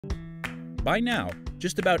By now,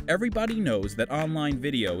 just about everybody knows that online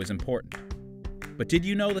video is important. But did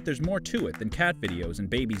you know that there's more to it than cat videos and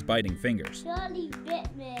babies biting fingers? Charlie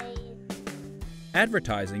bit me.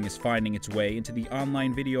 Advertising is finding its way into the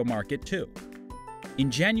online video market too. In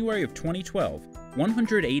January of 2012,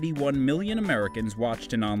 181 million Americans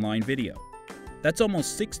watched an online video. That's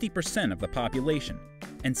almost 60% of the population,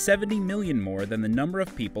 and 70 million more than the number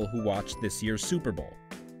of people who watched this year's Super Bowl,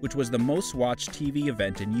 which was the most watched TV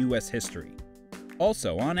event in US history.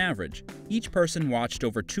 Also, on average, each person watched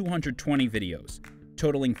over 220 videos,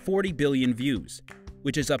 totaling 40 billion views,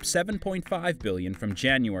 which is up 7.5 billion from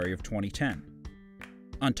January of 2010.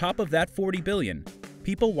 On top of that 40 billion,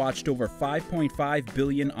 people watched over 5.5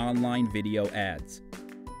 billion online video ads.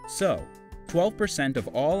 So, 12% of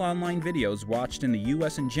all online videos watched in the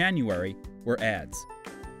US in January were ads.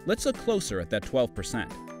 Let's look closer at that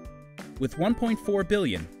 12%. With 1.4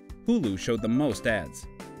 billion, Hulu showed the most ads.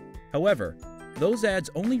 However, those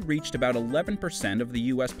ads only reached about 11% of the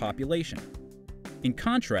US population. In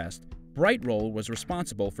contrast, Brightroll was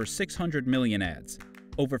responsible for 600 million ads,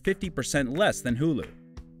 over 50% less than Hulu.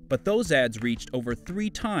 But those ads reached over 3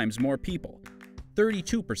 times more people,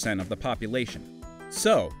 32% of the population.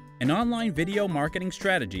 So, an online video marketing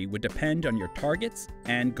strategy would depend on your targets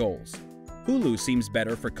and goals. Hulu seems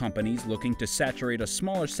better for companies looking to saturate a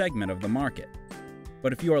smaller segment of the market.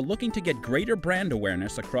 But if you are looking to get greater brand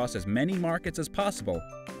awareness across as many markets as possible,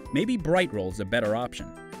 maybe Brightroll is a better option.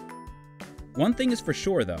 One thing is for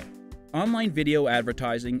sure though, online video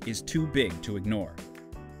advertising is too big to ignore.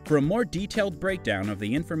 For a more detailed breakdown of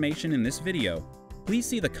the information in this video, please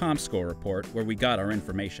see the ComScore report where we got our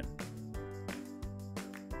information.